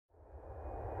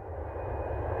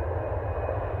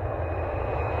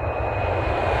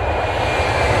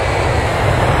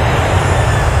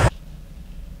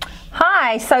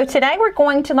Okay, so today we're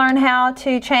going to learn how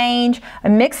to change a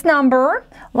mixed number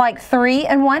like 3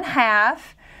 1/2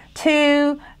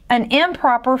 to an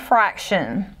improper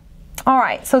fraction. All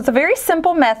right, so it's a very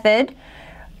simple method.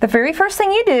 The very first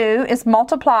thing you do is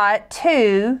multiply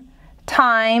 2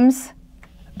 times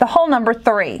the whole number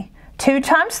 3. 2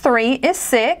 times 3 is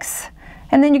 6,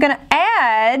 and then you're going to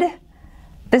add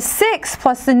the 6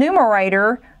 plus the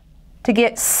numerator to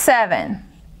get 7.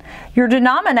 Your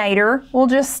denominator will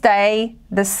just stay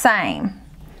the same.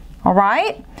 All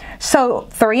right? So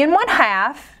 3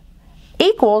 1/2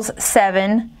 equals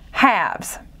 7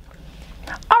 halves.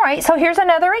 All right, so here's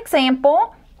another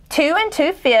example. 2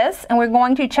 2/5, and we're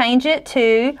going to change it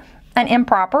to an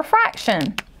improper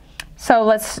fraction. So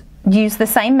let's use the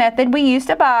same method we used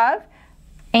above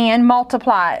and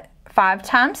multiply it. 5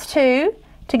 times 2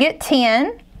 to get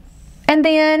 10, and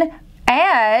then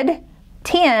add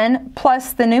 10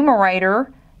 plus the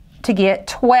numerator to get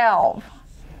 12.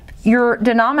 Your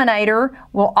denominator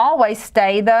will always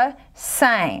stay the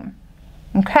same.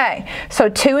 Okay, so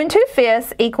 2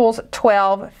 2/5 equals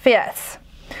 12/5.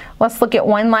 Let's look at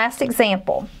one last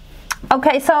example.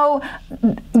 Okay, so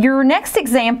your next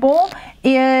example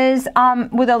is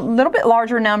with a little bit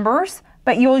larger numbers,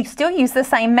 but you'll still use the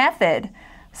same method.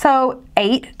 So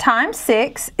 8 times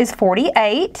 6 is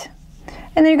 48,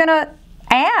 and then you're going to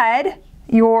add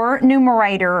your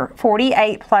numerator.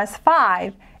 48 plus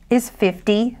 5 is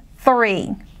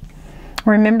 53.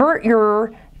 Remember,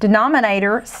 your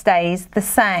denominator stays the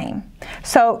same.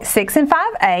 So 6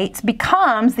 5/8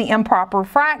 becomes the improper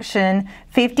fraction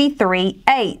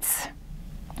 53/8.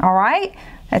 All right,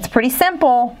 that's pretty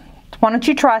simple. Why don't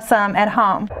you try some at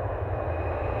home?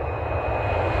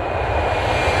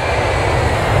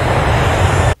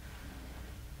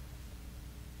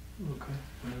 Okay,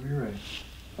 whenever you're ready.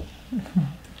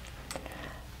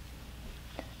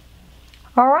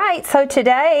 All right, so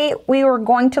today we were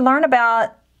going to learn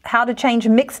about how to change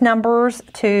mixed numbers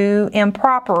to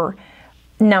improper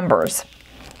numbers.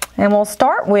 And we'll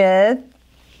start with,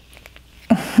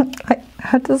 I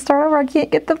have to start over, I can't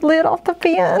get the lid off the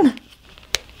pen.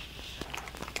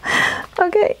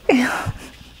 Okay,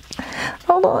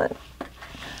 hold on.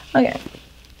 Okay,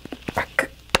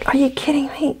 are you kidding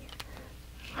me?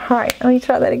 All right, let me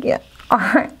try that again.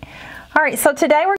 All right, so today we're